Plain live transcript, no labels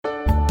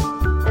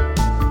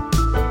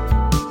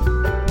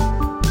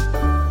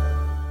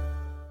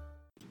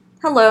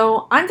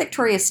Hello, I'm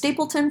Victoria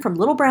Stapleton from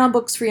Little Brown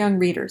Books for Young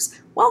Readers.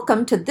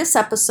 Welcome to this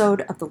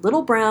episode of the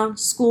Little Brown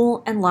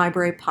School and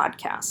Library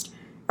Podcast.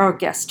 Our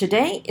guest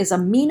today is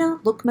Amina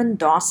Lukman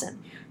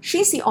Dawson.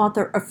 She's the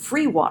author of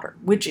Free Water,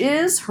 which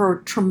is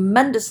her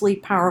tremendously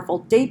powerful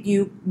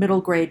debut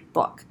middle grade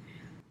book.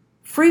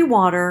 Free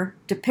Water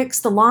depicts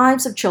the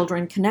lives of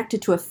children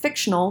connected to a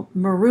fictional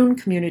Maroon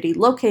community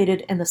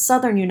located in the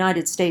southern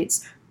United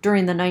States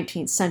during the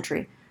 19th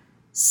century.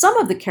 Some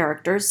of the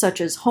characters, such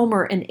as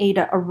Homer and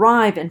Ada,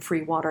 arrive in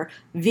Free Water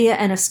via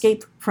an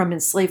escape from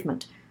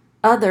enslavement.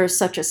 Others,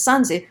 such as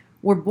Sanzi,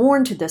 were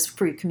born to this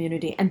free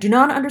community and do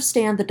not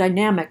understand the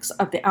dynamics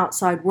of the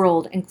outside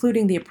world,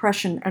 including the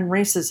oppression and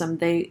racism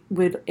they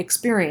would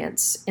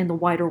experience in the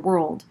wider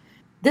world.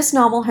 This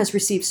novel has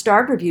received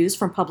starred reviews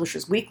from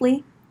Publishers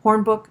Weekly,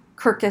 Hornbook,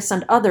 Kirkus,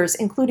 and others,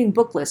 including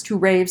Booklist, who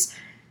raves,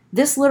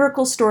 "This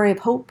lyrical story of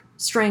hope,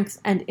 strength,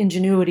 and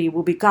ingenuity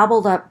will be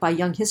gobbled up by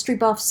young history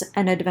buffs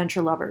and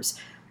adventure lovers.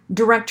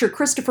 Director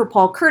Christopher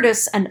Paul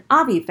Curtis and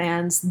Avi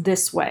fans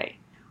this way."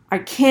 I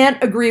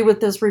can't agree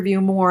with this review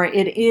more.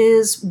 It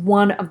is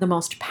one of the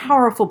most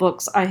powerful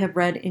books I have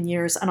read in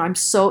years, and I'm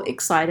so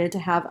excited to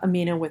have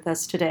Amina with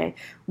us today.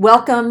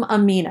 Welcome,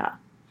 Amina.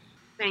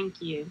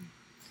 Thank you.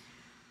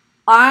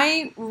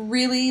 I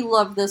really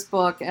love this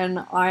book, and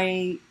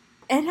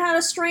it had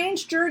a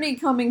strange journey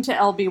coming to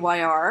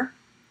LBYR.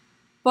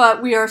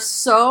 But we are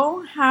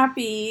so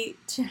happy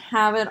to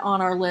have it on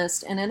our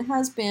list, and it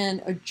has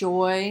been a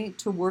joy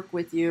to work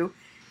with you.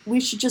 We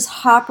should just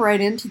hop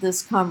right into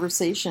this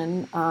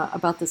conversation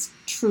about this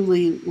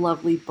truly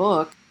lovely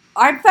book.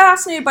 I'm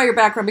fascinated by your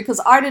background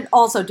because I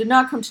did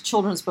not come to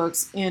children's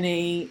books in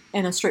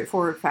a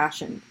straightforward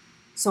fashion.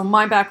 So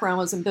my background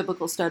was in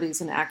biblical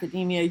studies and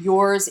academia.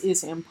 Yours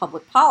is in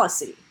public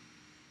policy.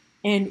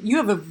 And you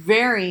have a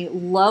very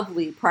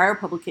lovely prior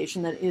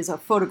publication that is a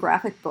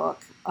photographic book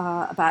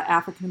about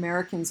African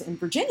Americans in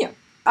Virginia.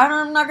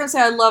 I'm not going to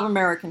say I love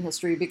American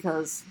history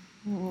because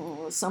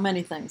so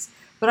many things.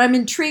 But I'm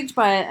intrigued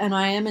by it, and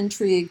I am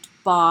intrigued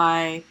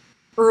by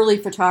early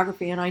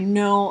photography. And I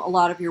know a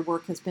lot of your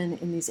work has been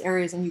in these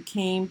areas, and you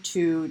came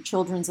to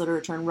children's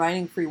literature and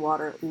writing Free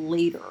Water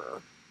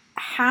later.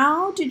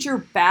 How did your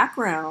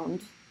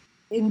background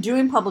in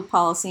doing public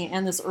policy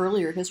and this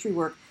earlier history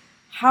work,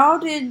 how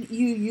did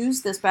you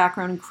use this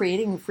background in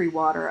creating Free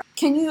Water?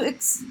 Can you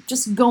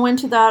just go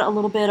into that a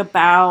little bit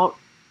about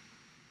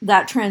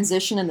that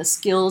transition and the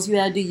skills you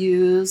had to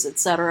use,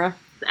 etc.?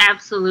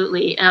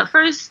 Absolutely.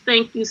 First,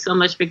 thank you so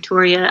much,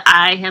 Victoria.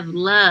 I have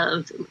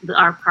loved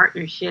our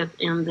partnership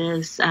in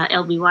this.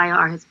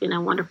 LBYR has been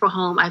a wonderful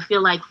home. I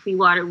feel like Free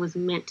Water was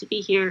meant to be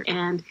here,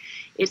 and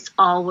it's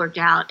all worked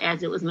out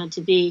as it was meant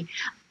to be.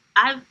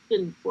 I've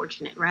been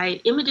fortunate,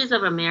 right? Images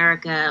of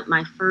America,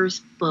 my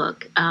first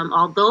book,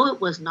 although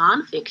it was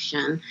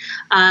nonfiction,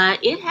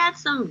 it had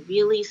some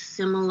really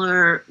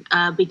similar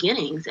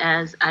beginnings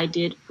as I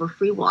did for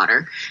Free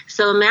Water.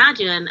 So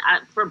imagine,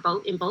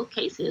 in both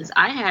cases,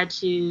 I had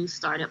to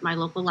start at my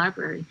local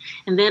library,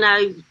 and then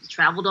I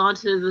traveled on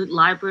to the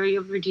Library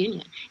of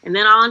Virginia, and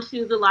then on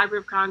to the Library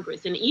of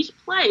Congress. And each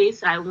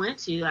place I went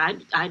to,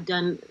 I'd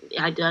done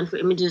for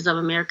Images of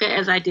America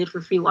as I did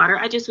for Free Water.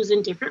 I just was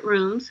in different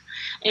rooms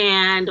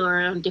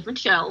or on different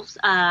shelves,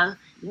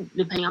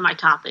 depending on my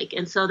topic.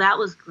 And so that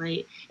was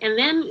great. And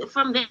then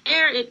from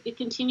there, it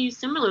continues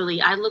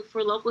similarly. I look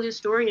for local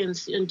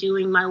historians in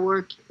doing my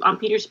work on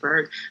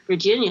Petersburg,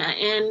 Virginia.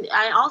 And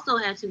I also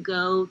had to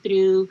go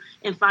through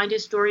and find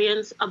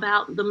historians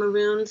about the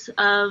Maroons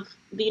of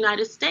the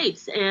United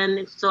States.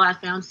 And so I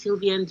found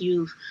Sylviane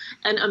Diouf,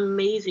 an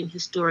amazing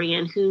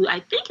historian who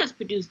I think has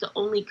produced the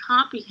only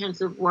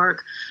comprehensive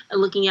work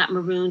looking at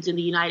Maroons in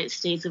the United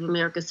States of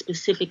America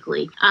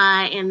specifically.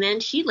 And then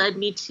she led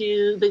me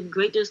to the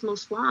Great Dismal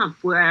Swamp,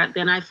 where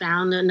then I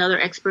found another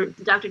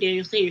expert, Dr.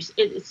 Daniel Sayers.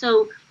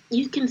 So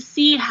you can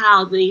see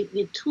how the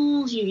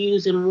tools you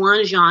use in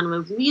one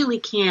genre really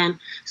can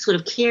sort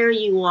of carry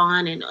you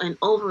on and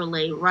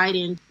overlay right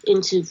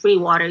into Free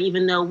Water,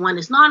 even though one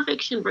is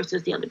nonfiction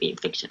versus the other being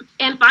fiction.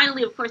 And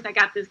finally, of course, I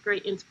got this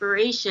great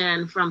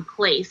inspiration from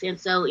place. And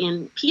so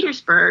in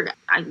Petersburg,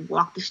 I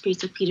walked the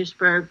streets of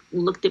Petersburg,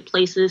 looked at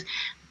places,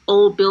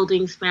 old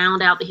buildings,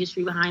 found out the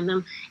history behind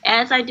them.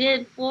 As I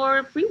did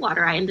for Free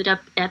Water, I ended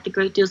up at the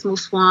Great Dismal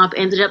Swamp,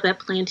 ended up at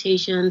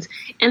plantations,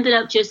 ended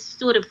up just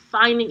sort of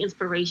finding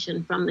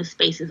inspiration from the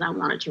spaces I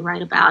wanted to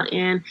write about.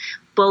 And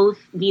both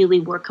really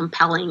were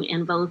compelling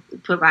and both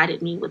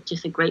provided me with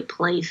just a great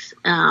place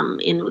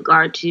in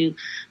regard to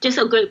just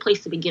a great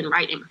place to begin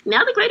writing.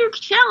 Now, the greater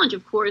challenge,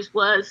 of course,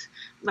 was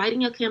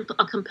writing a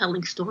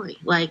compelling story,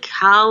 like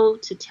how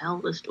to tell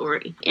the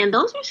story. And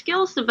those are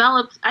skills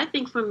developed, I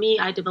think for me,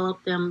 I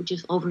developed them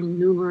just over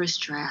numerous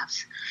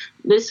drafts.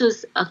 This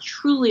was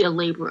truly a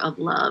labor of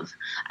love.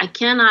 I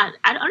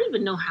don't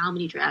even know how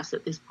many drafts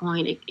at this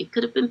point. It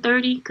could have been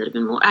 30, could have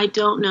been more. I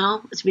don't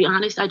know. To be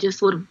honest, I just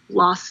sort of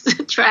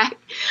lost track.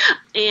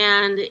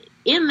 And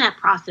in that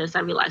process, I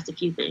realized a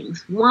few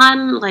things.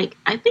 One,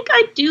 I think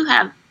I do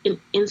have an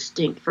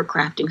instinct for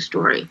crafting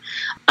story,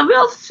 a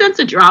real sense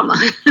of drama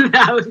that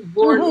I was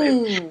born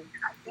with.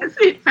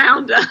 It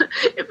found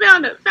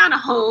a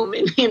home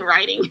in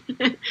writing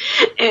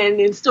and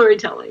in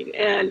storytelling.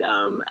 And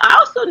I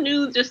also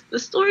knew just the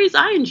stories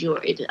I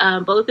enjoyed,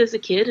 both as a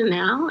kid and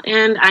now.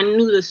 And I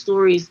knew the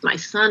stories my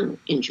son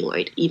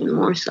enjoyed even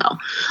more so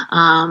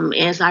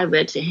as I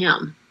read to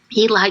him.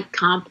 He liked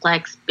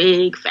complex,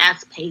 big,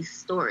 fast-paced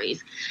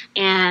stories.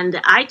 And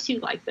I, too,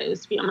 like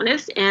those, to be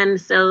honest. And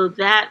so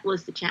that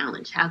was the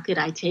challenge. How could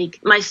I take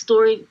my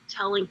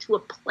storytelling to a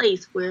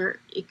place where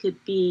it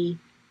could be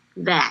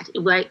that,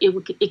 where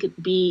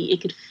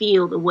it could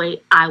feel the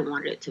way I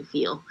wanted it to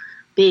feel.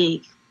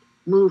 Big,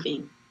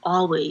 moving,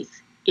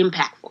 always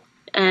impactful.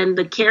 And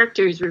the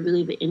characters were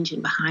really the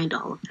engine behind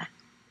all of that.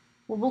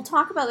 Well, we'll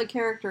talk about the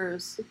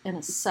characters in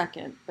a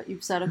second, but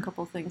you've said a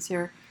couple things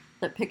here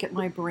that pick at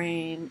my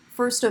brain.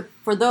 First,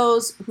 for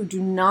those who do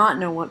not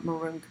know what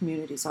Maroon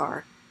communities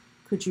are,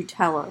 could you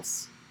tell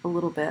us a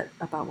little bit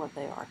about what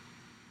they are?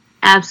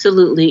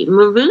 Absolutely.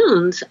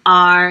 Maroons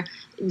are,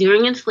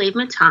 during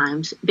enslavement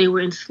times, they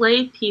were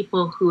enslaved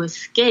people who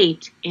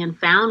escaped and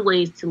found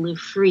ways to live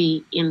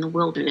free in the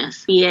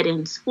wilderness, be it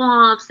in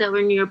swamps that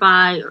were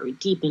nearby or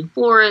deep in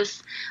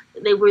forests.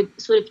 They were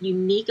sort of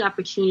unique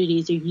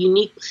opportunities or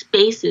unique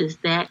spaces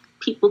that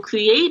people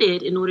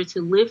created in order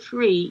to live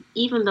free,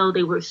 even though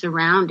they were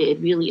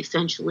surrounded, really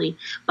essentially,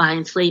 by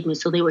enslavement.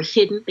 So they were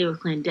hidden, they were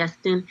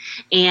clandestine,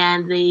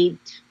 and they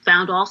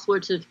found all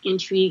sorts of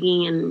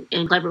intriguing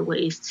and clever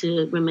ways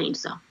to remain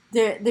so.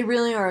 They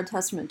really are a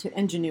testament to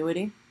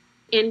ingenuity.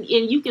 And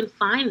you can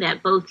find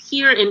that both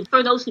here, and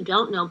for those who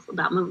don't know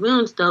about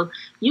Maroons, though,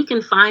 you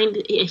can find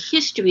a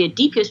history, a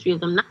deep history of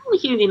them, not only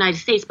here in the United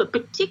States, but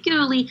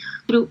particularly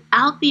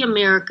throughout the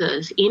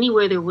Americas.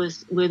 Anywhere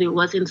where there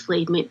was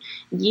enslavement,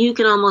 you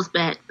can almost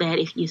bet that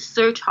if you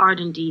search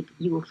hard and deep,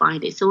 you will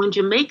find it. So in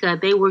Jamaica,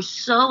 they were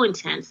so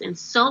intense and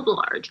so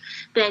large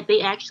that they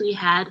actually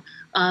had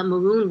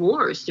Maroon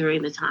wars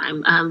during the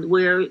time,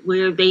 where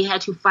they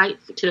had to fight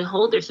to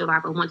hold their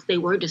survival once they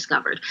were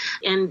discovered.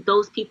 And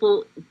those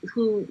people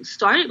who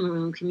started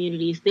Maroon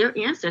communities, their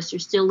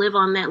ancestors still live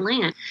on that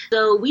land.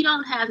 So we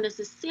don't have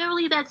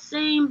necessarily that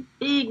same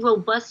big,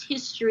 robust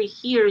history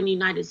here in the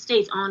United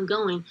States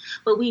ongoing,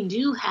 but we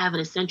do have an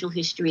essential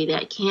history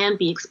that can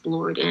be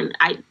explored. And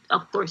I,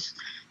 of course,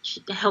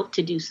 should help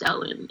to do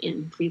so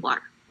in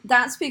Freewater.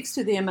 That speaks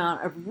to the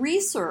amount of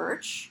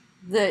research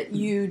that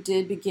you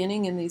did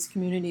beginning in these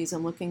communities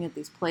and looking at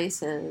these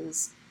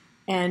places.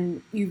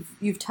 And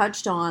you've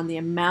touched on the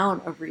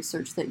amount of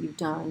research that you've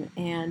done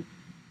and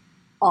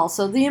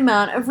also the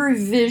amount of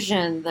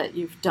revision that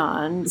you've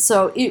done.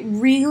 So it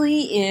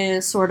really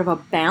is sort of a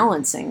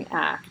balancing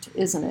act,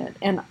 isn't it?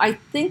 And I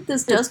think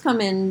this does come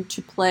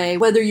into play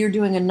whether you're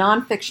doing a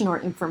nonfiction or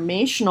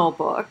informational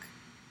book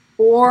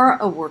or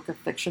a work of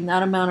fiction,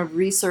 that amount of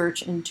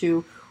research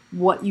into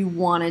what you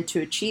wanted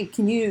to achieve.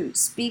 Can you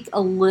speak a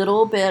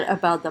little bit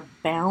about the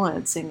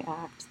balancing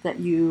act that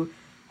you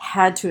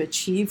had to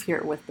achieve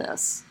here with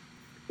this?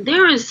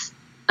 There is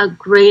a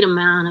great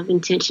amount of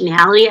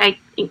intentionality I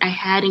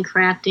had in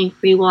crafting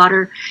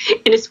Freewater.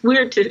 And it's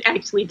weird to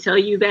actually tell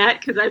you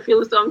that because I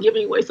feel as though I'm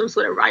giving away some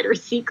sort of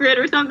writer's secret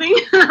or something.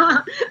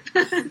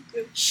 Because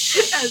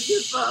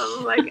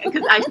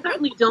I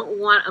certainly don't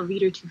want a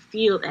reader to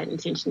feel that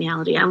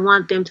intentionality. I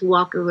want them to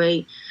walk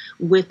away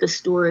with the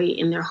story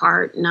in their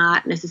heart,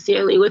 not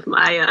necessarily with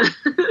my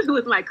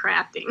with my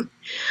crafting.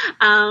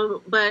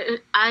 But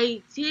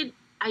I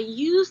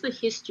use the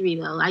history,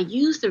 though. I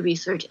use the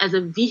research as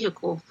a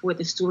vehicle for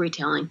the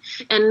storytelling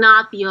and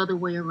not the other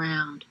way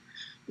around.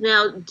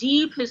 Now,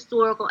 deep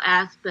historical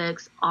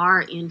aspects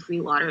are in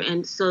Freewater,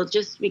 and so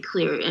just to be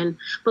clear,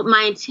 but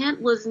my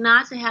intent was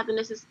not to have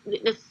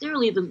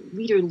necessarily the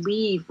reader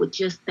leave with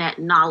just that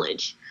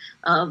knowledge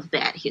of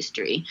that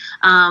history.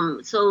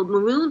 So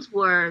Maroons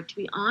were, to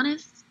be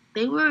honest,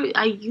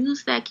 I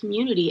used that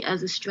community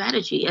as a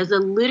strategy, as a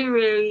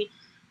literary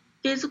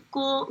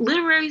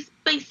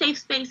space, safe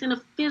space, and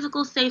a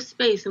physical safe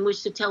space in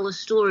which to tell a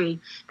story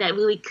that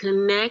really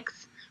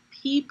connects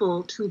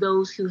people to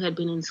those who had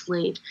been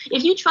enslaved.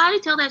 If you try to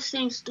tell that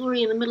same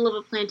story in the middle of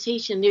a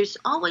plantation, there's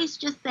always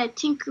just that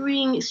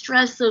tinkering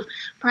stress of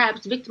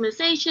perhaps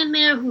victimization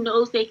there. Who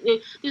knows?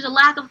 There's a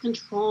lack of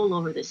control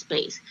over the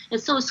space. And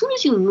so as soon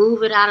as you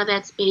move it out of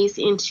that space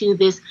into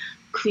this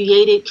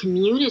created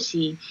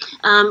community,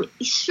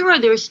 sure,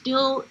 there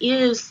still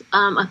is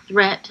a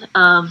threat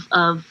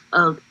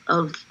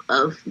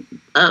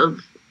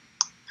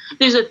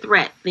there's a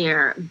threat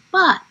there,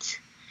 but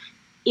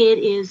it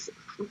is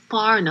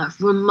far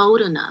enough, remote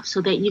enough, so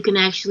that you can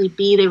actually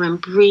be there and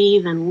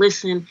breathe and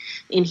listen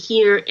and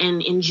hear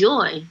and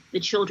enjoy the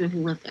children who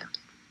live there.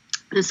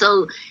 And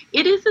so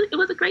it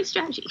was a great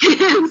strategy.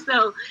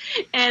 So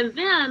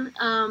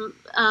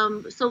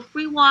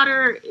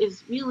Freewater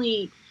is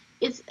really,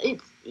 it's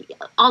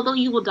although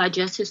you will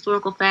digest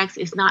historical facts,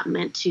 it's not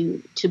meant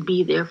to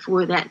be there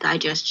for that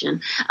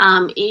digestion.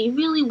 You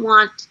really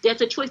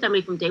that's a choice I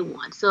made from day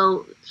one.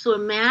 So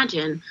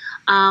imagine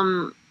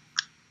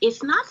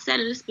it's not set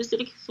at a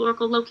specific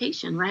historical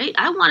location, right?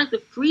 I wanted the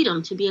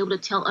freedom to be able to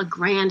tell a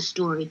grand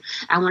story.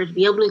 I wanted to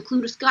be able to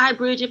include a sky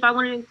bridge if I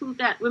wanted to include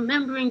that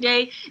remembering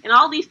day, and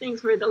all these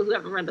things for those who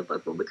haven't read the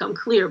book will become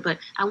clear. But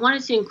I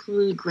wanted to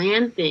include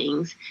grand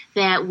things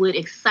that would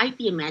excite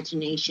the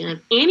imagination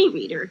of any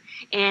reader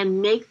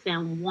and make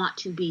them want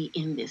to be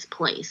in this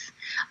place.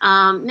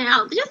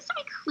 Now, just to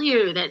be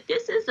clear that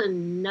this is a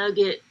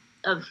nugget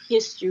of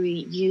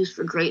history used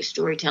for great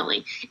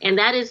storytelling. And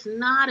that is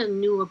not a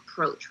new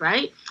approach,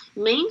 right?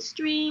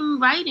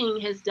 Mainstream writing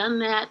has done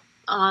that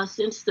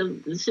since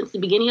the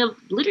beginning of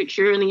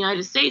literature in the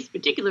United States,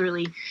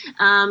 particularly.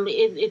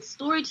 It's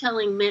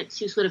storytelling meant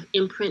to sort of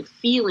imprint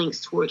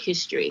feelings toward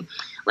history.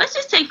 Let's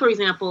just take, for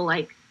example,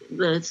 like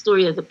the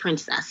story of the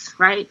princess,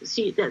 right?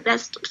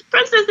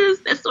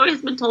 That story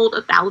has been told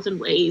 1,000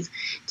 ways,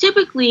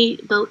 typically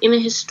though in a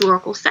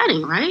historical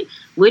setting, right?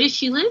 Where did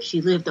she live?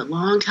 She lived a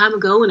long time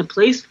ago in a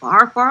place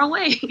far, far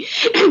away.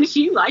 And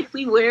she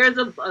likely wears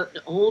an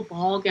old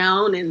ball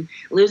gown and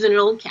lives in an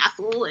old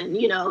castle, and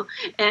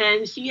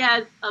she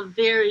has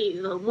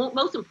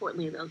most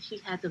importantly though, she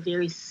has a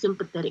very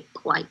sympathetic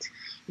plight.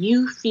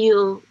 You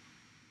feel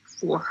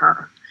for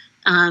her.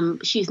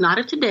 She's not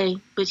of today,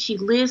 but she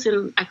lives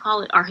in, I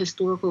call it our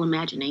historical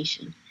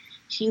imagination.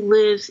 She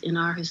lives in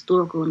our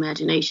historical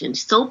imagination.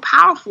 So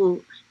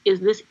powerful is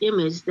this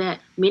image that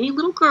many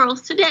little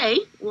girls today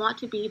want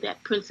to be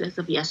that princess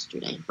of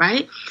yesterday,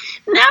 right?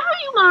 Never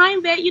you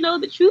mind that,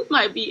 the truth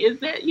might be is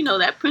that,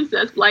 that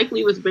princess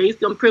likely was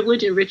raised on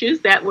privilege and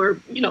riches that were,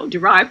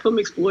 derived from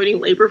exploiting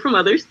labor from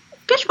others.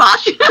 Pish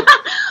posh.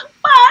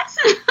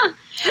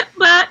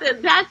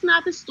 But that's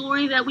not the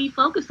story that we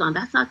focus on.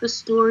 That's not the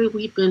story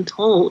we've been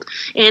told.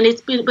 And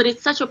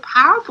it's such a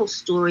powerful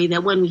story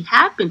that when we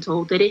have been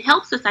told, that it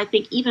helps us, I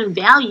think, even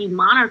value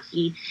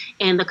monarchy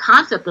and the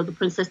concept of the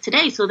princess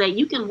today, so that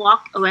you can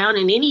walk around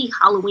in any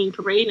Halloween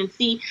parade and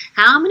see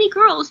how many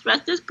girls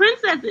dressed as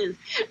princesses,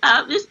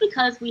 just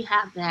because we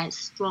have that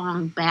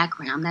strong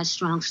background, that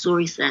strong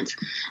story sense.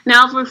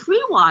 Now, for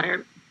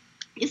Freewater,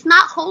 it's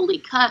not wholly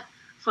cut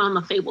from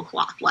a fable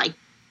cloth like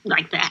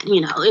that,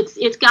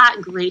 it's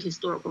got great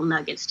historical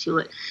nuggets to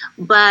it,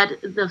 but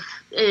to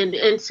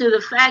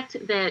the fact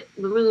that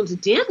Maroons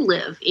did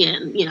live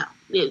in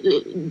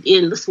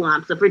the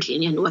swamps of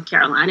Virginia, North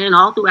Carolina, and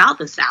all throughout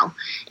the South,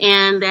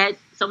 and that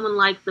someone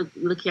like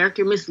the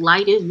character Miss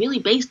Light is really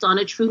based on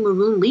a true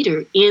Maroon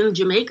leader in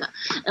Jamaica,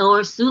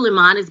 or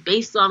Suleiman is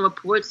based on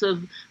reports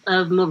of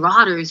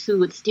marauders who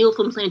would steal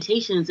from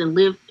plantations and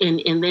live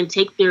and then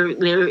take their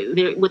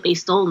what they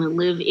stole and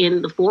live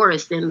in the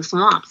forest and the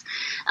swamps.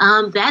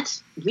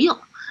 That's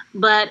real.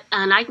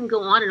 And I can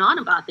go on and on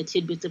about the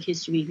tidbits of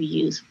history we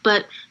use,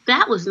 but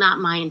that was not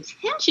my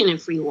intention in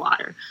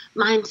Freewater.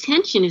 My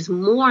intention is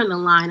more in the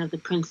line of the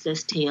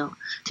Princess Tale,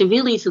 to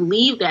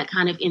leave that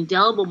kind of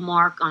indelible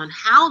mark on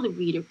how the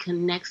reader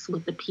connects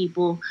with the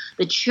people,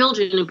 the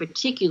children in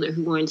particular,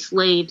 who were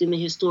enslaved in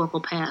the historical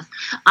past.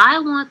 I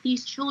want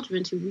these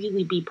children to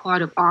really be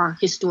part of our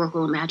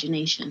historical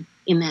imagination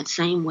in that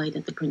same way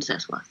that the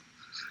princess was.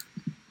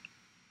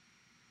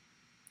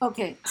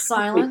 Okay,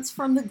 silence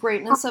from the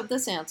greatness of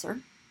this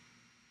answer.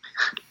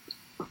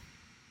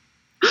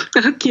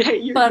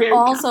 Okay, but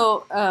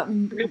also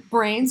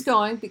brains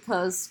going,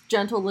 because,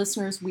 gentle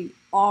listeners, we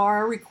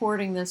are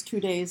recording this 2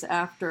 days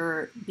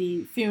after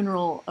the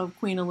funeral of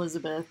Queen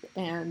Elizabeth,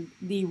 and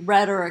the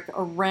rhetoric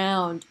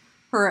around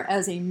her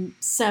as a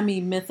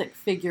semi-mythic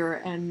figure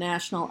and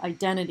national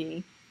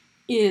identity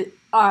is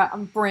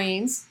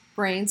brains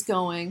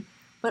going,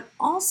 but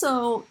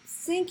also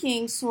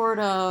thinking sort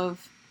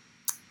of.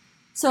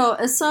 So,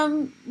 as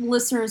some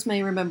listeners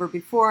may remember,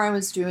 before I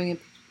was doing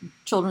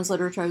children's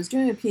literature, I was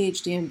doing a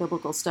PhD in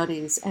biblical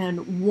studies,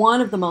 and one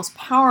of the most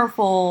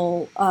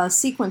powerful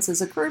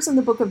sequences occurs in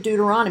the book of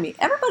Deuteronomy.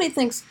 Everybody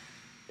thinks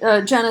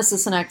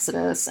Genesis and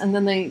Exodus, and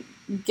then they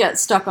get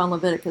stuck on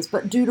Leviticus,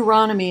 but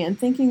Deuteronomy, and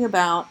thinking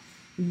about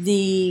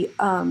the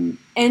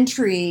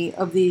entry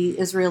of the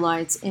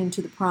Israelites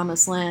into the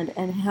Promised Land,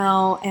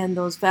 and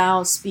those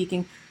vows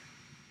speaking.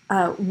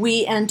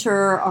 We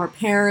enter our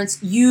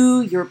parents,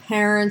 you, your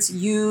parents,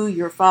 you,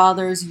 your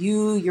fathers,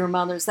 you, your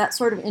mothers, that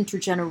sort of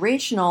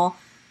intergenerational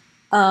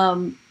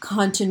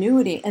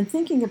continuity. And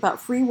thinking about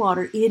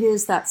Freewater, it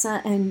is that,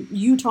 and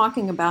you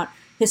talking about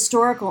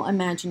historical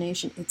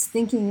imagination, it's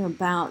thinking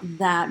about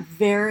that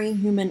very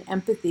human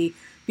empathy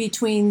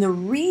between the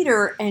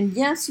reader and,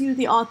 yes, you,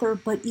 the author,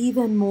 but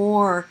even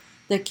more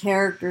the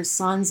characters,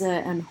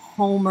 Sansa and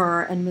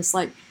Homer and Miss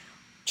Light.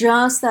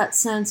 Just that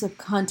sense of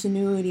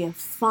continuity of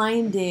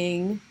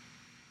finding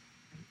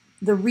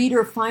the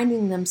reader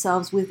finding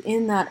themselves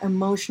within that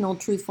emotional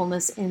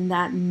truthfulness and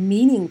that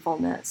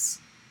meaningfulness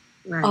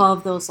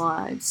of those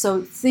lives.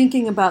 So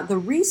thinking about the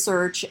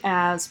research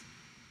as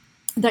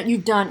that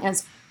you've done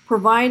as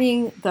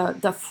providing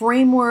the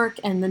framework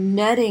and the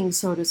netting,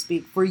 so to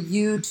speak, for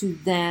you to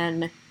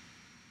then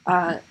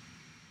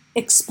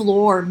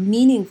explore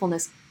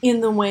meaningfulness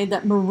in the way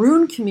that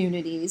Maroon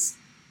communities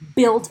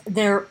built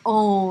their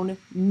own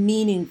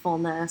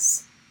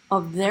meaningfulness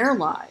of their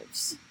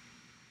lives.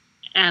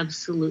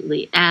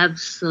 Absolutely,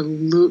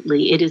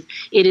 absolutely.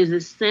 It is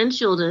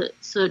essential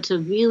to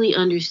really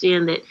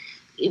understand that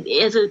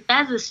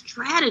as a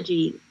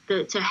strategy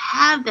to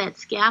have that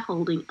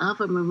scaffolding of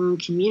a maroon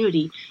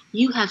community,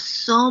 you have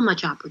so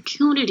much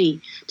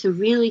opportunity to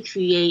really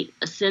create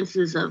a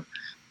senses of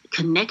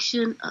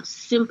connection, of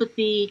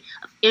sympathy,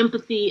 of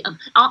empathy, of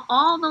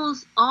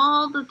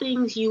all the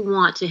things you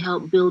want to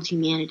help build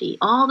humanity,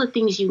 all the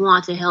things you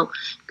want to help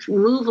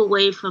move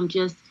away from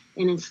just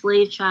an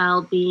enslaved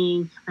child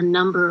being a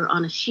number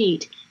on a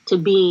sheet to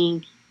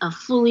being a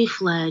fully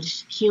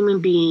fledged human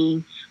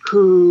being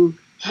who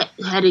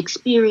had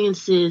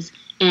experiences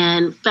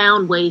and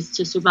found ways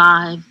to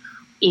survive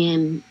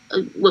in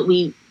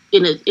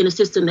in a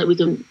system that we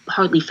can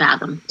hardly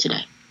fathom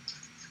today.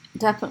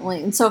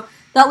 Definitely. And so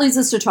that leads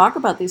us to talk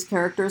about these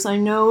characters. I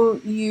know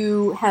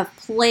you have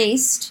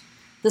placed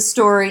the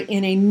story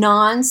in a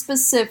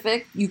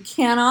non-specific, you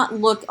cannot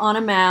look on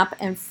a map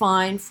and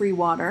find free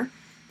water.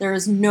 There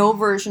is no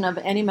version of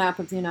any map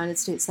of the United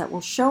States that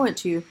will show it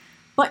to you.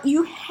 But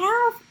you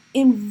have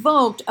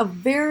invoked a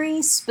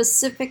very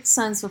specific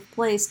sense of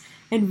place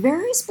and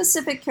very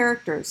specific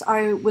characters.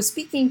 I was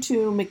speaking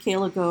to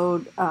Michaela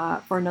Goad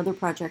for another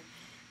project,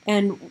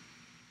 and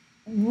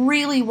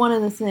really one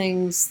of the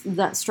things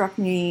that struck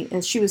me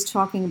as she was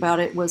talking about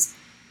it was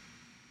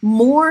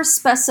more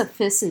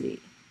specificity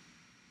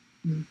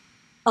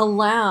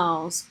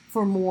allows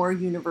for more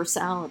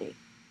universality.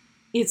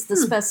 It's the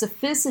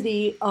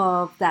specificity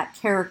of that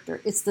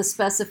character. It's the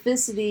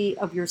specificity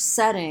of your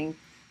setting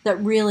that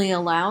really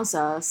allows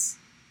us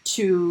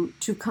to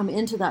come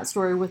into that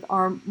story with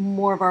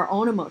more of our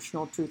own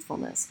emotional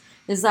truthfulness.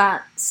 Is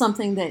that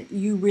something that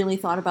you really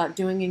thought about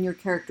doing in your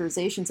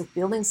characterizations of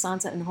building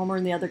Sansa and Homer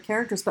and the other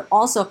characters, but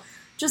also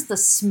just the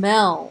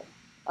smell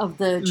of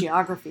the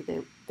geography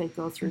they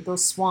go through,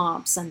 those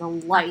swamps and the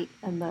light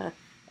and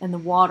the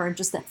water and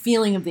just that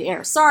feeling of the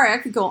air? Sorry, I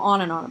could go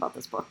on and on about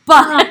this book,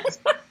 but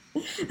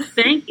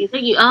Thank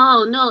you.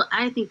 Oh no,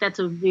 I think that's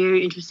a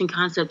very interesting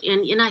concept,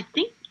 and I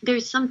think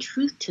there's some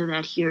truth to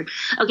that here.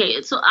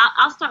 Okay, so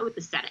I'll start with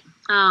the setting.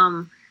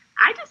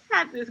 I just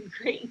had this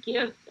great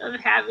gift of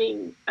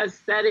having a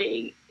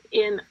setting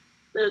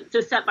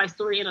to set my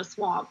story in a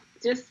swamp.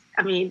 They just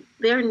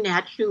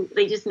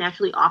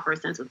naturally offer a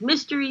sense of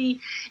mystery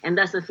and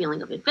thus a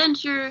feeling of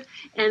adventure.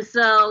 And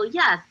so,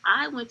 yes,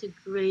 I went to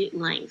great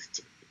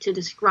lengths to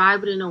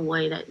describe it in a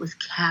way that was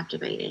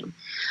captivating,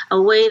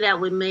 a way that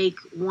would make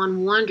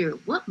one wonder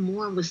what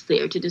more was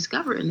there to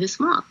discover in this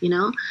swamp,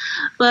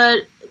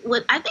 But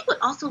what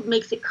also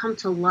makes it come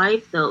to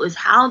life, though, is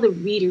how the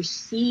reader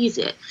sees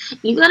it.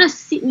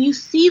 You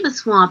see the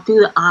swamp through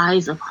the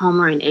eyes of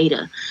Homer and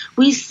Ada.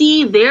 We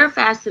see their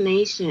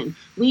fascination.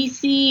 We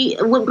see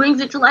what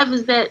brings it to life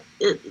is that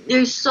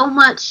there's so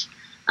much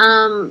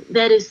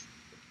that is,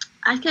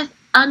 I guess,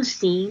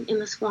 unseen in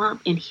the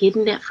swamp and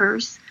hidden at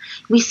first.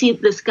 We see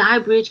the sky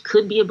bridge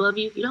could be above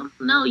you. You don't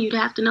know. You'd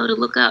have to know to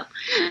look up.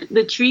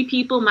 The tree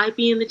people might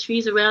be in the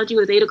trees around you,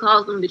 as Ada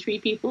calls them, the tree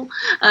people.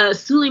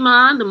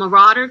 Suleiman, the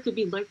marauder, could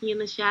be lurking in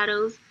the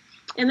shadows.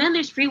 And then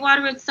there's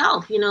Freewater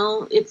itself.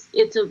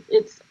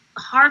 It's a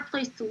hard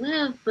place to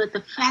live, but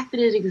the fact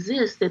that it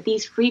exists, that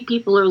these free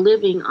people are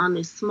living on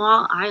this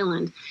small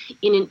island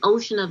in an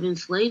ocean of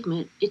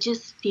enslavement, it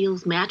just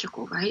feels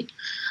magical, right?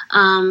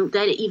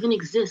 That it even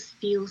exists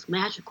feels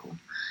magical.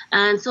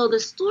 And so the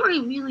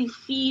story really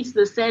feeds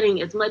the setting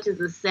as much as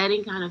the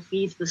setting kind of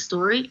feeds the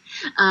story.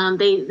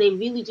 They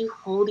really do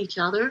hold each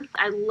other.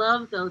 I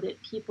love, though,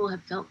 that people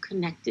have felt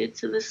connected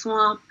to the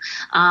swamp.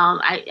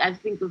 I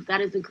think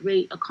that is a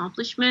great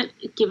accomplishment,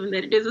 given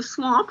that it is a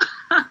swamp.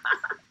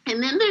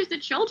 And then there's the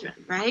children,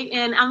 right?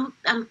 And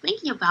I'm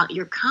thinking about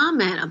your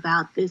comment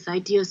about this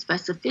idea of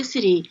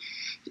specificity.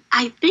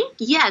 I think,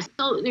 yes,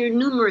 so there are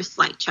numerous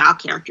child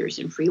characters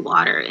in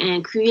Freewater,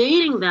 and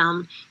creating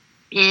them,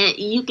 and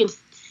you can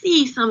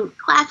see some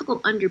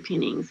classical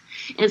underpinnings.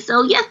 And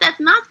so, yes, that's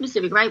not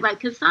specific, right?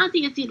 Because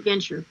Sansa is the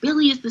adventurer,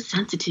 Billy is the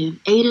sensitive,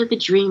 Ada the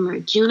dreamer,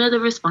 Juna the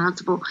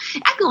responsible.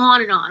 I go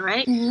on and on,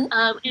 right?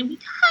 Mm-hmm. And we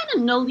kind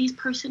of know these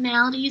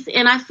personalities.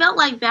 And I felt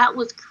like that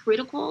was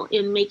critical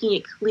in making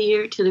it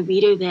clear to the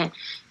reader that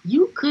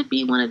you could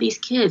be one of these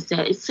kids,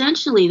 that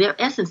essentially their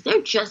essence,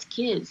 they're just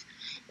kids.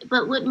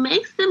 But what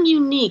makes them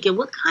unique and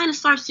what kind of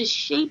starts to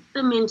shape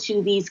them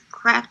into these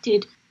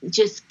crafted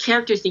just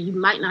characters that you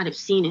might not have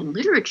seen in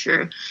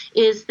literature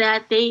is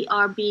that they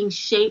are being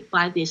shaped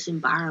by this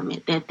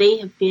environment, that they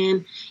have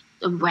been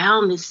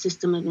around this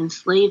system of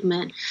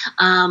enslavement,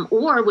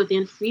 or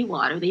within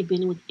Freewater. They've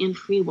been within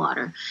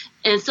Freewater.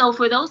 And so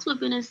for those who have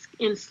been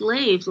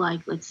enslaved, like,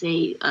 let's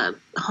say,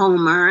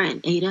 Homer and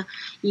Ada,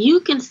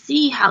 you can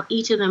see how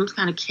each of them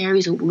kind of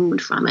carries a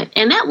wound from it.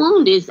 And that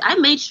wound I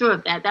made sure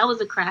of that. That was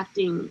a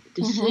crafting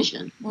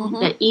decision,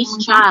 that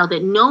each child,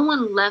 that no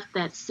one left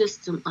that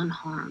system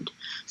unharmed.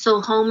 So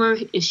Homer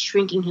is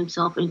shrinking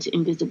himself into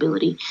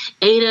invisibility.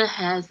 Ada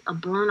has a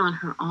burn on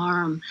her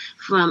arm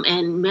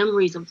and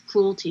memories of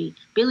cruelty.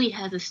 Billy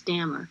has a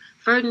stammer.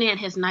 Ferdinand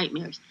has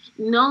nightmares.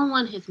 No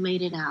one has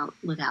made it out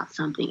without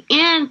something.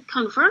 And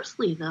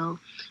conversely, though,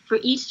 for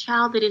each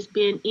child that has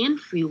been in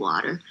Free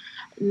Water,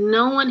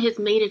 no one has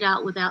made it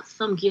out without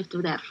some gift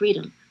of that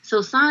freedom. So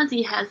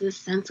Sanzi has this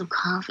sense of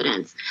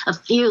confidence, of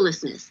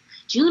fearlessness.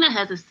 Juna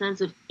has a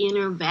sense of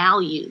inner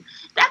value.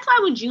 That's why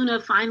when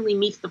Juna finally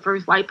meets the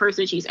first white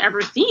person she's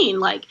ever seen,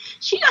 like,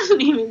 she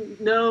doesn't even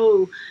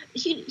know,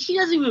 she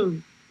doesn't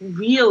even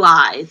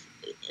realize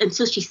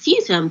until she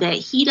sees him that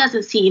he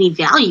doesn't see any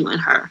value in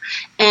her,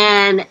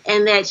 and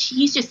that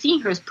he's just seeing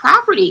her as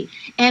property.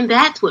 And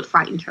that's what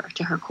frightened her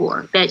to her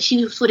core, that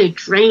she was sort of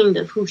drained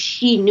of who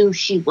she knew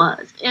she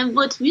was. And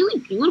what's really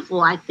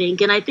beautiful, I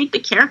think, and I think the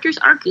characters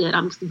are good,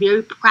 I'm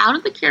very proud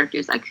of the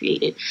characters I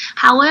created.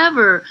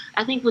 However,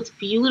 I think what's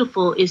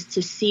beautiful is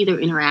to see their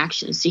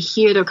interactions, to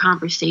hear their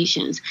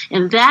conversations,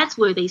 and that's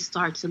where they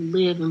start to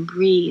live and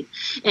breathe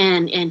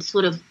and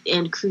sort of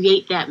and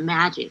create that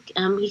magic,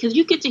 because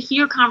you get to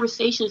hear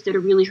conversations that are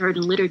really heard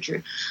in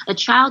literature. A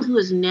child who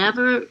has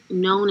never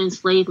known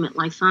enslavement,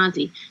 like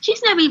Sanzi,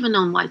 she's never even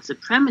known white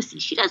supremacy.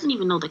 She doesn't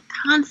even know the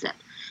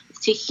concept.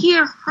 To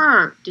hear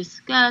her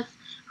discuss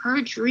her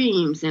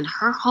dreams and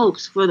her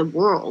hopes for the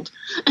world,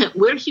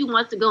 where she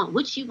wants to go and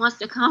what she wants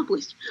to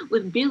accomplish,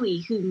 with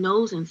Billy, who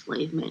knows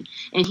enslavement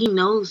and he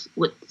knows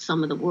what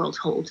some of the world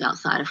holds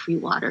outside of Free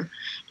Water.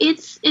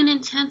 It's an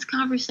intense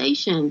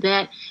conversation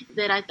that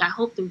I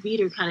hope the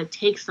reader kind of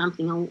takes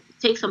something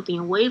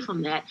away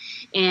from that,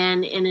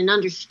 and an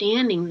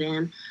understanding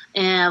then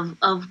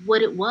of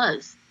what it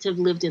was to have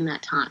lived in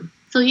that time.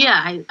 So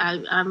yeah,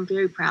 I'm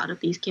very proud of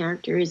these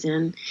characters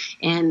and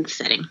the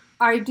setting.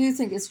 I do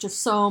think it's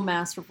just so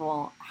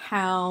masterful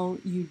how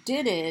you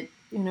did it.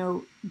 You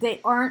know, they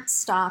aren't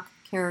stock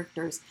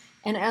characters.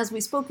 And as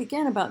we spoke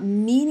again about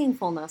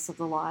meaningfulness of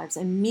the lives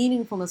and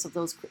meaningfulness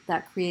of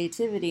that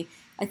creativity,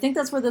 I think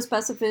that's where the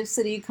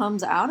specificity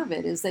comes out of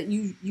it, is that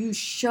you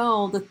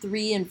show the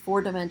 3 and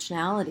 4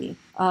 dimensionality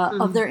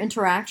of their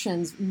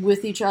interactions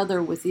with each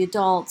other, with the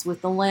adults,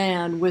 with the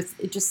land,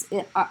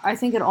 I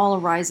think it all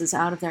arises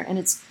out of there. And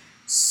it's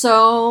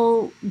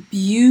so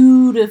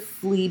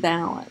beautifully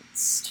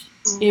balanced.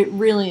 It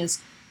really is.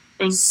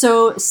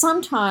 So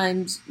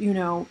sometimes,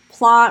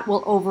 plot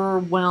will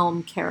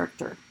overwhelm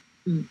character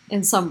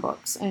in some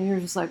books. And you're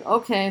just like,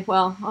 okay,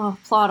 well,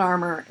 plot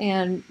armor.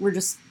 And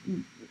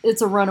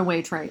it's a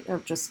runaway train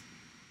of just,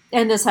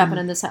 and this happened,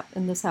 and this happened,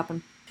 and this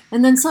happened.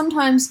 And then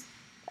sometimes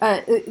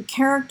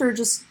character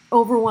just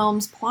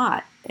overwhelms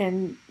plot.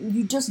 And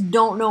you just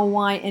don't know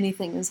why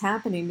anything is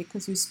happening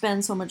because you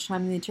spend so much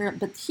time in the interior.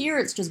 But here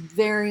it's just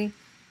very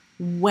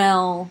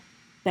well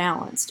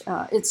balanced.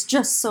 It's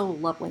just so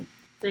lovely.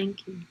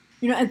 Thank you.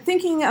 And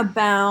thinking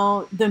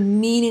about the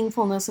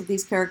meaningfulness of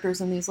these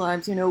characters and these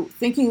lives,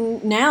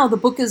 thinking now the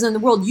book is in the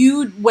world.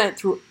 You went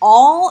through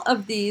all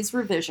of these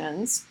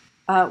revisions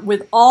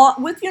with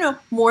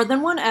more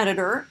than one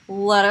editor.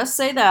 Let us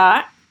say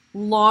that.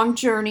 Long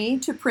journey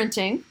to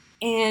printing.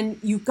 And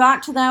you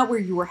got to that where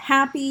you were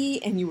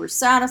happy and you were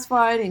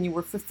satisfied and you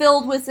were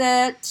fulfilled with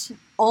it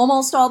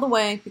almost all the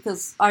way,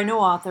 because I know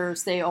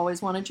authors, they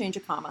always want to change a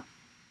comma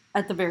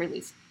at the very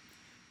least.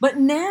 But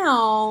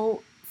now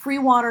Free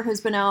Water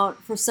has been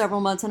out for several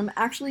months, and I'm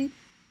actually,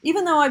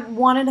 even though I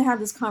wanted to have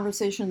this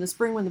conversation in the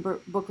spring when the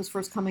book was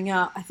first coming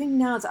out, I think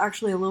now it's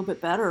actually a little bit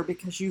better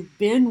because you've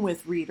been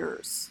with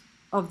readers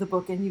of the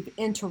book and you've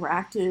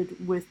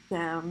interacted with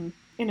them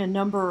in a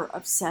number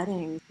of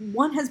settings.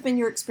 What has been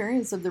your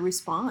experience of the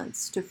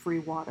response to Free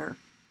Water?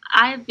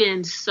 I've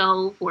been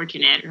so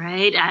fortunate,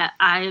 right?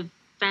 I've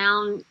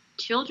found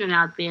children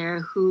out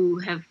there who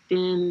have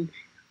been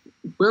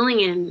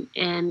willing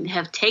and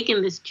have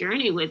taken this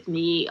journey with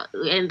me,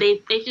 and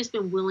they've just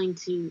been willing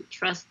to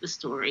trust the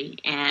story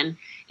and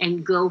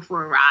go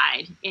for a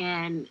ride.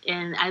 And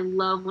I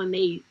love when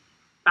they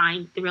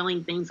find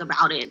thrilling things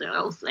about it.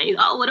 They'll say,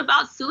 "Oh, what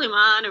about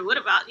Suleiman?" or "What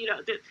about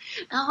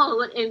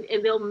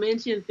and they'll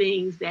mention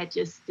things that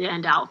just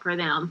stand out for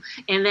them.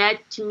 And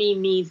that to me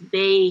means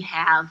they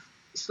have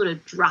sort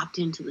of dropped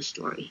into the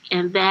story,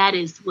 and that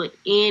is what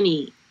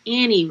any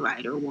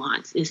writer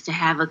wants, is to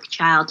have a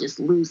child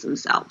just lose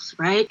themselves,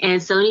 right?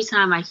 And so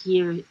anytime I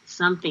hear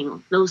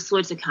something, those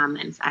sorts of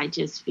comments, I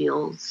just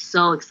feel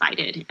so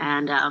excited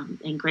and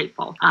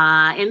grateful.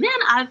 And then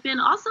I've been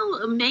also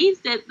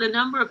amazed at the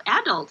number of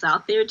adults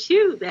out there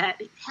too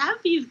that have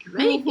these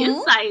great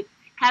insights.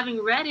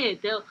 Having read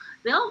it,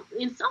 they'll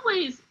in some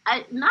ways,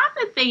 not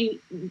that they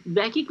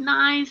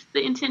recognize the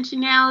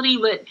intentionality,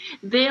 but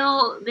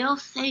they'll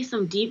say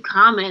some deep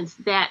comments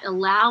that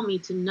allow me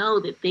to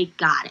know that they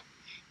got it.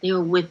 They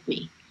were with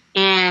me,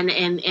 and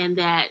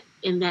that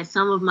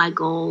some of my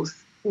goals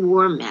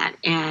were met,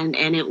 and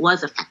it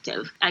was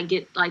effective. I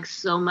get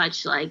so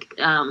much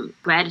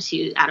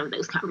gratitude out of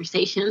those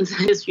conversations.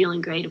 I'm just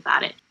feeling great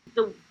about it.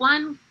 The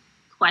one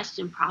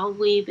question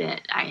probably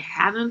that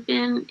hasn't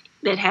been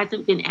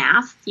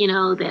asked,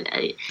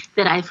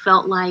 that I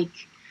felt like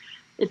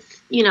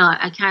it's,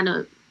 I kind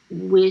of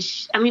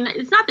wish, I mean,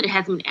 it's not that it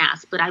hasn't been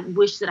asked, but I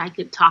wish that I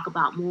could talk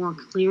about more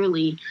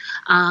clearly,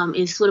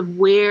 is sort of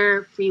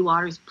where free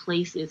water's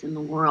place is in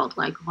the world.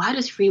 Like, why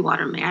does free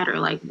water matter?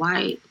 Like,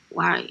 why?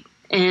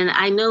 And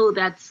I know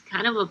that's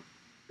kind of a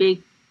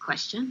big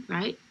question,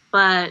 right?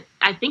 But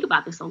I think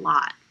about this a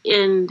lot.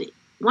 And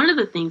one of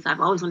the things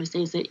I've always wanted to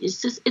say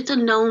is that it's a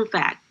known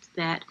fact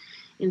that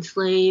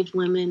enslaved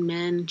women,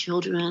 men,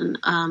 children,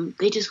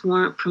 they just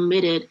weren't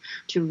permitted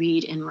to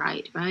read and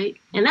write, right?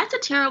 And that's a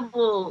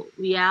terrible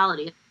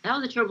reality. That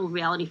was a terrible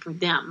reality for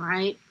them,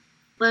 right?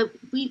 But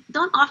we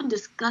don't often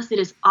discuss it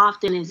as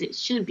often as it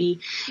should be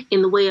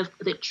in the way of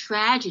the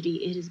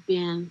tragedy it has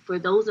been for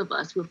those of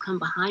us who have come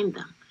behind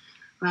them,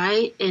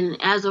 right? And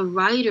as a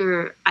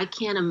writer, I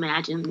can't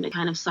imagine the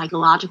kind of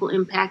psychological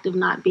impact of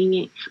not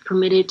being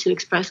permitted to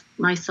express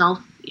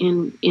myself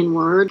in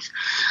words.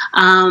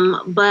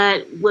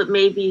 But what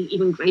may be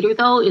even greater,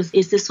 though, is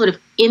this sort of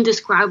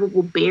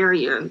indescribable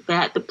barrier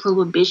that the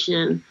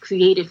prohibition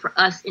created for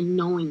us in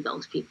knowing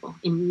those people,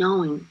 in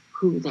knowing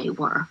who they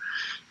were.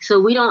 So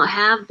we don't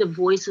have the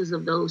voices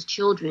of those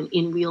children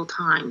in real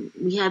time.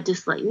 We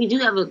do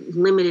have a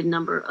limited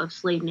number of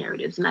slave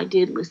narratives, and I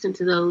did listen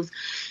to those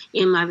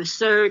in my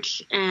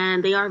research,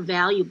 and they are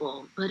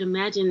valuable. But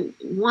imagine,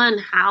 one,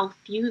 how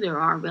few there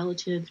are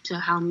relative to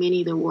how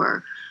many there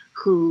were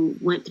who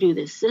went through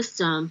this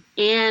system.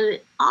 And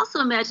also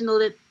imagine, though,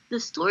 that the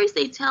stories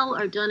they tell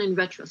are done in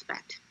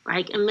retrospect.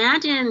 Right?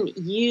 Imagine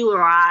you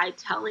or I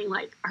telling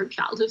like our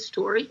childhood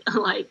story,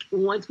 like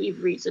once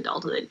we've reached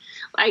adulthood,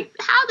 like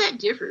how that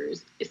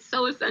differs is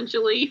so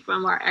essentially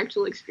from our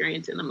actual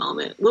experience in the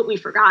moment, what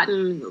we've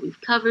forgotten, what we've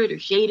covered or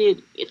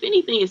shaded, if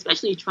anything,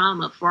 especially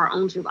trauma for our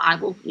own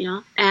survival, you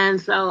know?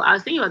 And so I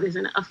was thinking about this,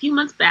 and a few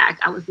months back,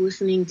 I was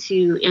listening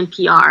to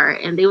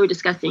NPR, and they were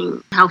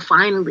discussing how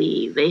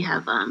finally they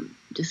have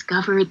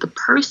discovered the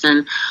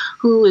person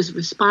who is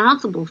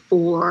responsible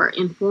for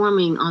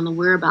informing on the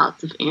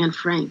whereabouts of Anne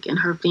Frank and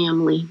her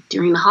family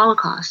during the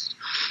Holocaust,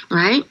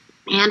 right?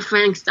 Anne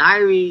Frank's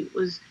diary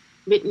was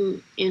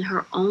written in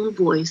her own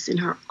voice, in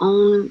her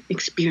own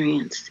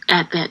experience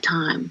at that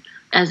time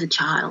as a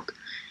child.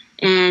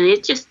 And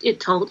it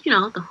told,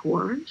 the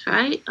horrors,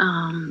 right?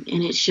 And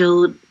it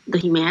showed the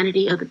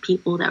humanity of the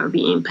people that were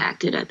being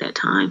impacted at that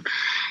time.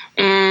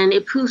 And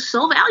it proved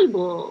so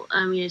valuable.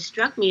 I mean, it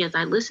struck me as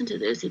I listened to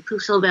this, it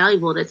proved so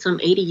valuable that some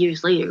 80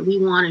 years later, we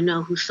want to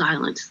know who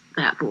silenced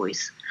that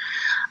voice.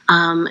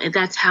 And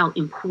that's how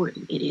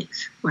important it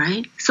is,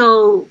 right?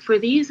 So for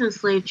these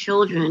enslaved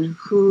children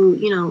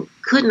who,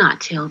 could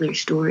not tell their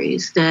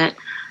stories, that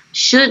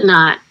should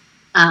not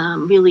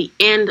really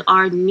end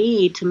our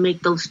need to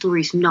make those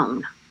stories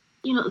known.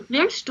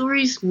 Their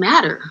stories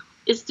matter.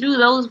 It's through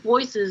those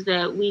voices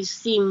that we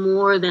see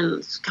more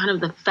than kind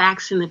of the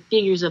facts and the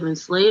figures of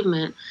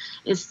enslavement.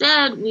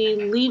 Instead, we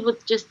leave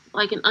with just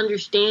like an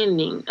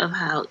understanding of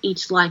how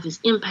each life is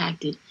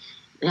impacted,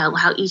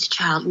 how each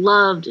child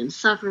loved and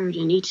suffered,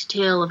 and each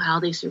tale of how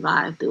they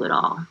survived through it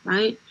all,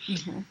 right?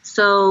 Mm-hmm.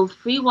 So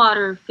free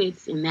water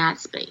fits in that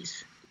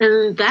space.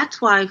 And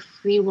that's why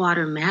free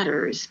water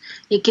matters.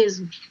 It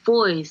gives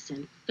voice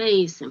and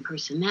face and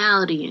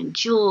personality and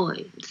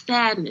joy and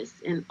sadness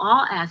and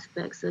all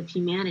aspects of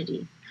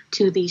humanity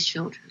to these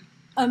children.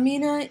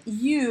 Amina,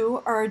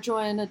 you are a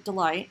joy and a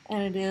delight,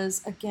 and it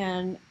is,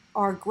 again,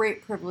 our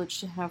great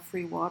privilege to have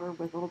free water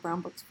with Little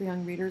Brown Books for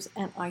Young Readers,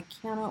 and I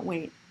cannot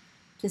wait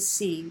to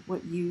see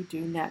what you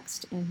do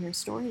next in your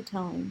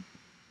storytelling.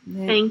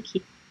 Thank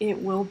you.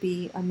 It will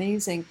be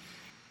amazing.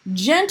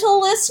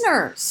 Gentle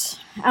listeners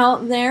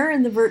out there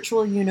in the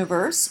virtual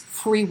universe,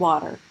 Free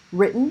Water,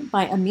 written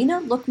by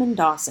Amina Lookman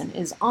Dawson,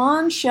 is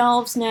on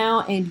shelves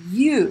now, and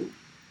you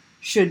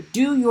should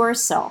do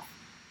yourself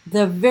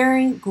the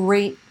very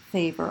great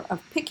favor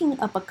of picking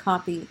up a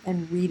copy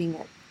and reading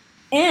it.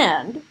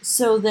 And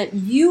so that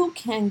you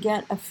can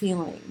get a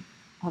feeling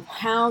of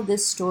how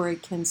this story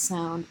can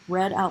sound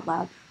read out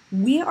loud,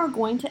 we are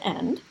going to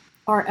end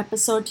our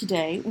episode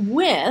today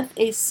with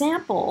a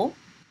sample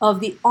of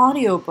the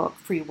audiobook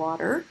Free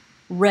Water,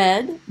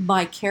 read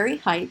by Carrie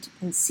Height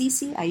and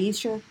Cece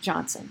Aisha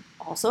Johnson,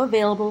 also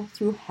available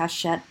through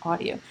Hachette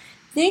Audio.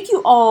 Thank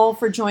you all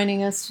for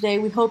joining us today.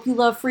 We hope you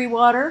love Free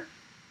Water,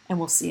 and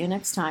we'll see you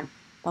next time.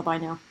 Bye-bye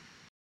now.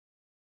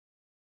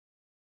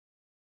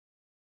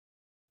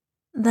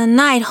 The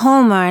night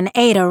Homer and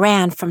Ada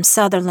ran from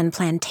Sutherland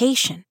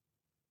Plantation,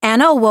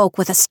 Anna awoke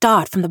with a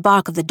start from the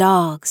bark of the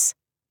dogs.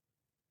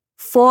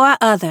 4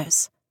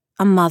 others,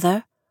 a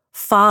mother,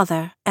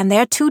 father, and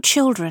their 2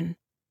 children,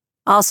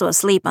 also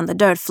asleep on the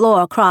dirt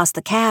floor across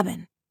the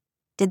cabin,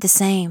 did the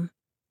same.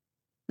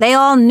 They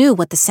all knew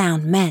what the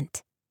sound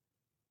meant.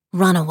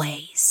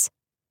 Runaways.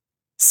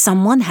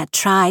 Someone had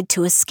tried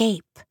to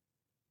escape.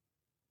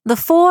 The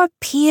 4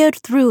 peered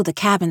through the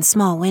cabin's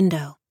small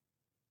window.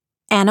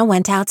 Anna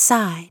went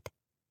outside.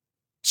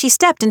 She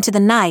stepped into the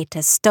night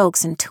as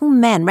Stokes and 2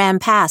 men ran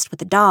past with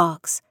the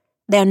dogs,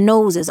 their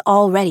noses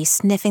already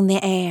sniffing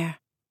the air.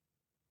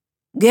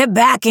 "Get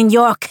back in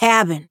your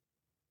cabin,"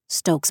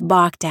 Stokes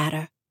barked at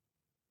her.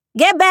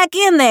 "Get back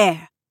in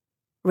there,"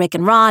 Rick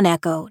and Ron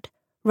echoed,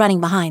 running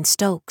behind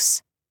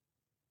Stokes.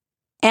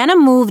 Anna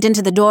moved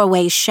into the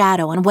doorway's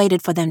shadow and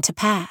waited for them to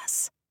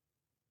pass.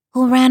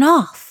 Who ran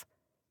off?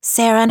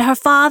 Sarah and her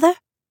father?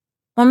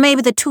 Or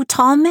maybe the two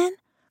tall men,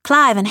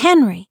 Clive and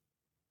Henry?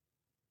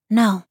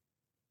 No.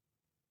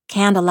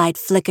 Candlelight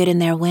flickered in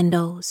their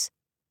windows.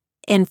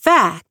 In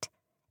fact,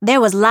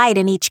 there was light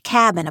in each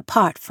cabin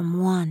apart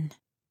from one.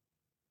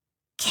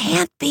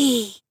 Can't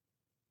be,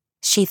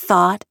 she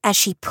thought as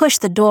she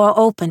pushed the door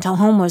open to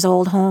Homer's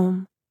old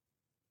home.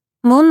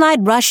 Moonlight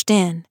rushed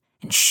in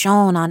and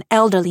shone on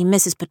elderly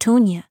Mrs.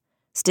 Petunia,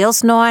 still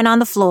snoring on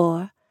the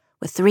floor,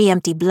 with 3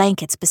 empty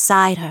blankets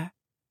beside her.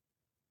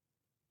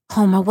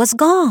 Homer was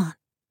gone.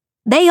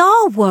 They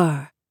all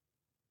were.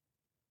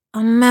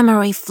 A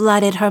memory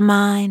flooded her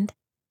mind.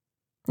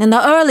 In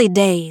the early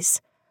days,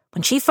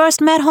 when she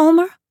first met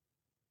Homer,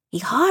 he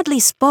hardly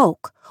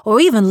spoke or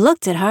even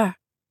looked at her.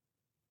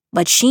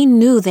 But she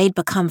knew they'd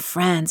become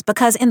friends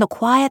because in the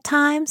quiet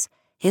times,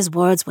 his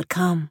words would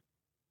come.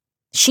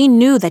 She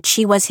knew that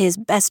she was his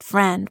best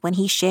friend when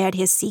he shared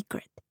his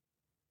secret.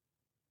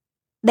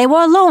 They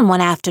were alone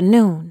one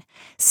afternoon,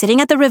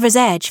 sitting at the river's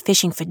edge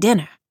fishing for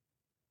dinner.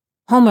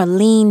 Homer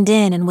leaned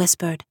in and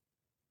whispered,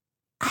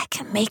 "I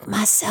can make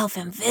myself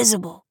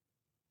invisible."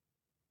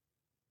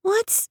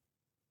 "What's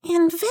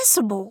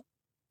invisible?"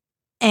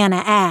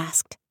 Anna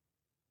asked.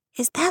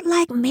 "Is that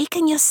like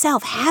making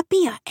yourself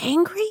happy or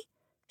angry?"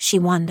 she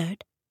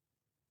wondered.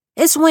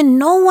 "It's when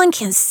no one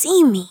can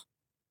see me,"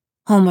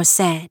 Homer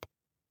said.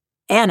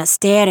 Anna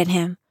stared at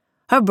him,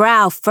 her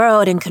brow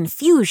furrowed in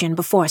confusion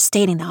before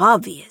stating the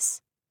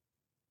obvious.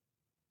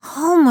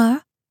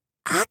 "Homer,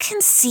 I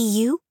can see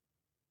you."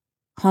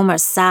 Homer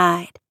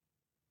sighed.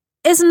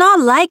 "It's not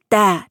like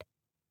that.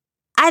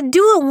 I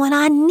do it when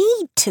I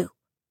need to."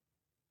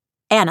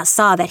 Anna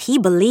saw that he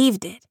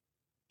believed it.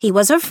 He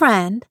was her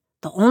friend,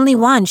 the only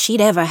one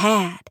she'd ever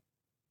had.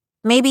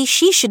 Maybe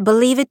she should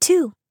believe it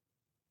too.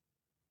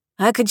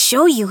 "I could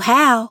show you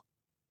how,"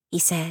 he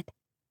said.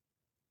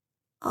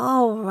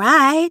 "All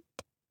right,"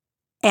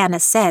 Anna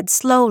said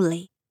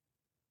slowly.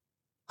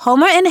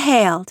 Homer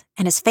inhaled,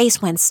 and his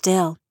face went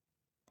still.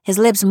 His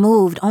lips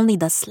moved only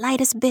the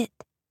slightest bit.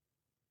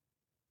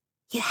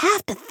 "You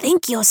have to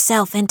think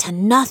yourself into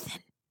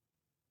nothing.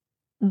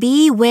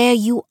 Be where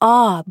you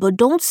are, but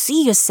don't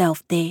see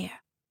yourself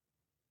there.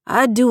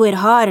 I do it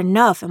hard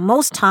enough, and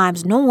most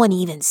times no one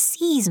even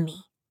sees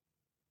me,"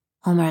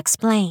 Homer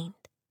explained.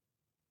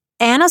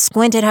 Anna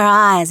squinted her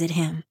eyes at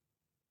him.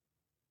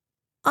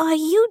 "Are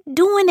you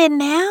doing it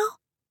now?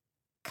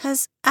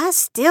 'Cause I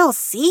still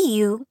see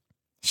you,"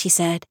 she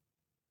said.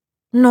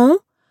 "No,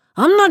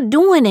 I'm not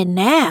doing it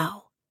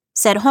now,"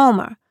 said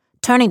Homer,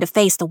 turning to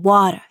face the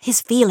water,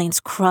 his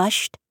feelings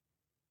crushed.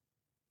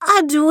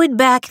 "I do it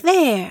back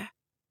there."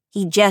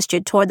 He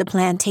gestured toward the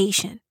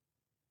plantation.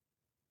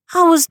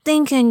 "I was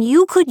thinking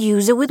you could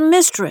use it with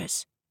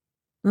Mistress.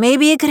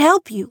 Maybe it could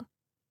help you."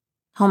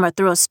 Homer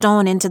threw a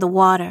stone into the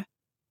water.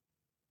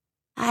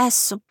 "I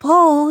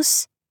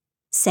suppose,"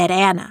 said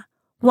Anna,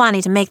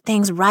 wanting to make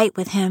things right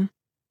with him.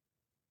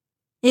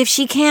 "If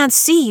she can't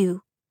see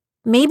you,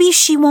 maybe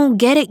she won't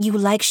get at you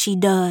like she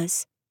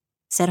does,"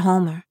 said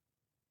Homer.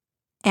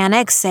 Anna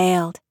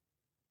exhaled.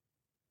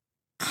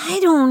 "I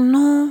don't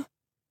know.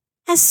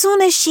 As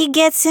soon as she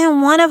gets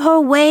in one of her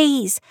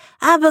ways,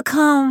 I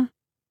become,"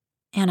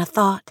 Anna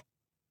thought.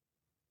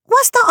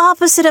 "What's the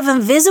opposite of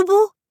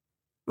invisible?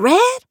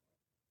 Red?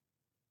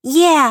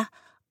 Yeah,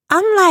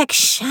 I'm like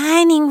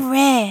shining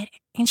red,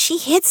 and she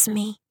hits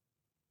me."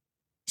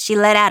 She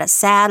let out a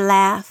sad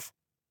laugh.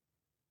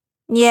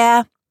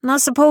 "Yeah, I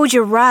suppose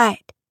you're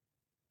right."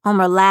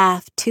 Homer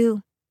laughed,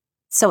 too,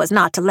 so as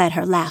not to let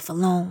her laugh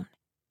alone.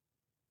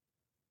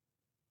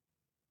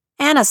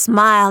 Anna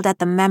smiled at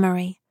the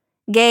memory,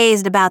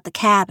 gazed about the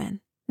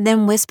cabin,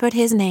 then whispered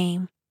his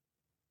name.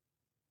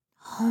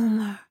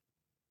 "Homer."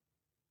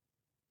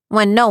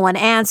 When no one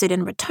answered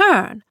in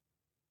return,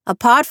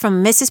 apart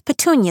from Mrs.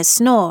 Petunia's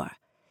snore,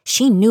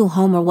 she knew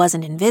Homer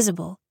wasn't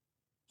invisible.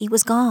 He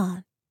was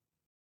gone.